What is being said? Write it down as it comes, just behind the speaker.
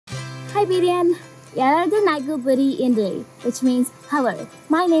Hai Bidian, Yarada Nagu Budi Yindali, which means hello.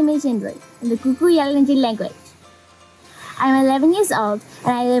 My name is Yindali in the Kuku Yalanji language. I'm 11 years old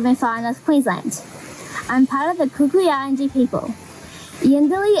and I live in far north Queensland. I'm part of the Kuku Yalanji people.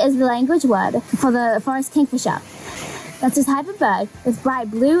 Yindali is the language word for the forest kingfisher. That's a type of bird with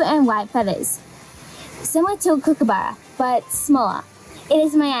bright blue and white feathers. Similar to a kookaburra, but smaller. It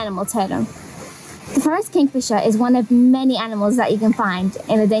is my animal totem. The forest kingfisher is one of many animals that you can find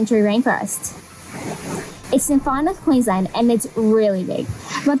in the Daintree Rainforest. It's in far north Queensland and it's really big,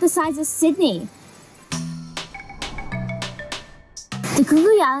 about the size of Sydney. The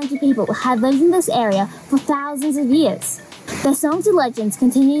Kuku Yalanji people have lived in this area for thousands of years. Their songs and legends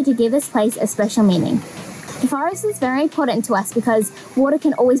continue to give this place a special meaning. The forest is very important to us because water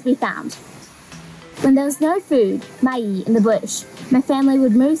can always be found. When there was no food, mai in the bush, my family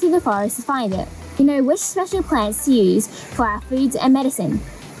would move through the forest to find it. We know which special plants to use for our foods and medicine,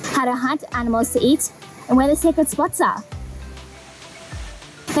 how to hunt animals to eat, and where the sacred spots are.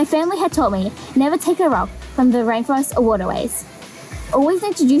 My family had taught me never take a rock from the rainforest or waterways. Always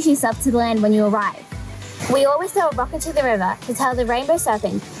introduce yourself to the land when you arrive. We always throw a rock into the river to tell the rainbow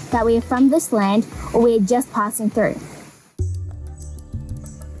serpent that we are from this land or we are just passing through.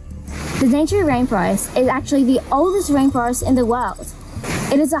 The Daintree Rainforest is actually the oldest rainforest in the world.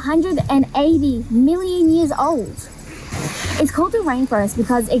 It is 180 million years old. It's called the rainforest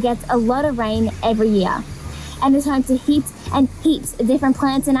because it gets a lot of rain every year and is home to heaps and heaps of different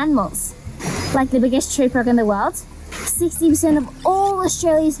plants and animals. Like the biggest tree frog in the world, 60% of all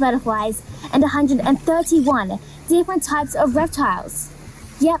Australia's butterflies, and 131 different types of reptiles.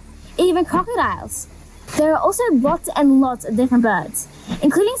 Yep, even crocodiles. There are also lots and lots of different birds,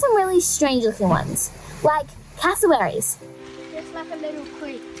 including some really strange looking ones, like cassowaries. Just like a little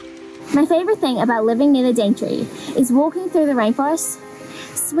creek. My favorite thing about living near the Daintree is walking through the rainforest,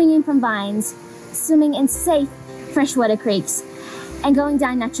 swinging from vines, swimming in safe freshwater creeks, and going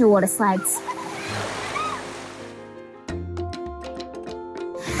down natural water slides.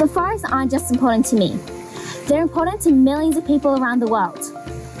 The forests aren't just important to me. They're important to millions of people around the world.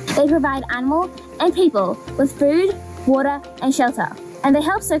 They provide animal and people with food, water, and shelter, and they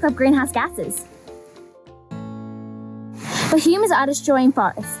help soak up greenhouse gases. But humans are destroying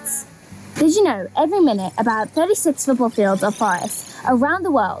forests. Did you know every minute about 36 football fields of forests around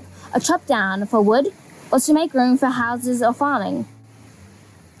the world are chopped down for wood or to make room for houses or farming?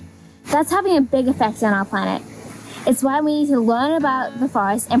 That's having a big effect on our planet. It's why we need to learn about the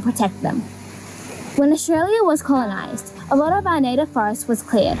forests and protect them. When Australia was colonised, a lot of our native forest was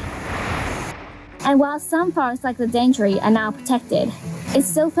cleared. And while some forests like the Daintree are now protected, it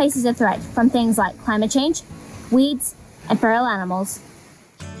still faces a threat from things like climate change, weeds, and feral animals.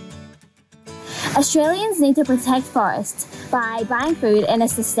 Australians need to protect forests by buying food in a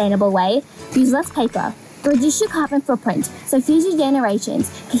sustainable way, use less paper, reduce your carbon footprint so future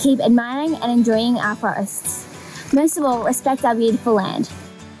generations can keep admiring and enjoying our forests. Most of all, respect our beautiful land.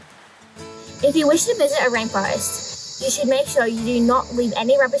 If you wish to visit a rainforest, you should make sure you do not leave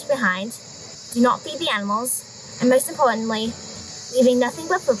any rubbish behind, do not feed the animals, and most importantly, leaving nothing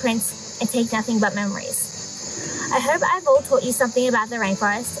but footprints and take nothing but memories. I hope I've all taught you something about the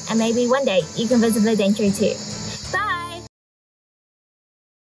rainforest, and maybe one day you can visit the Daintree too.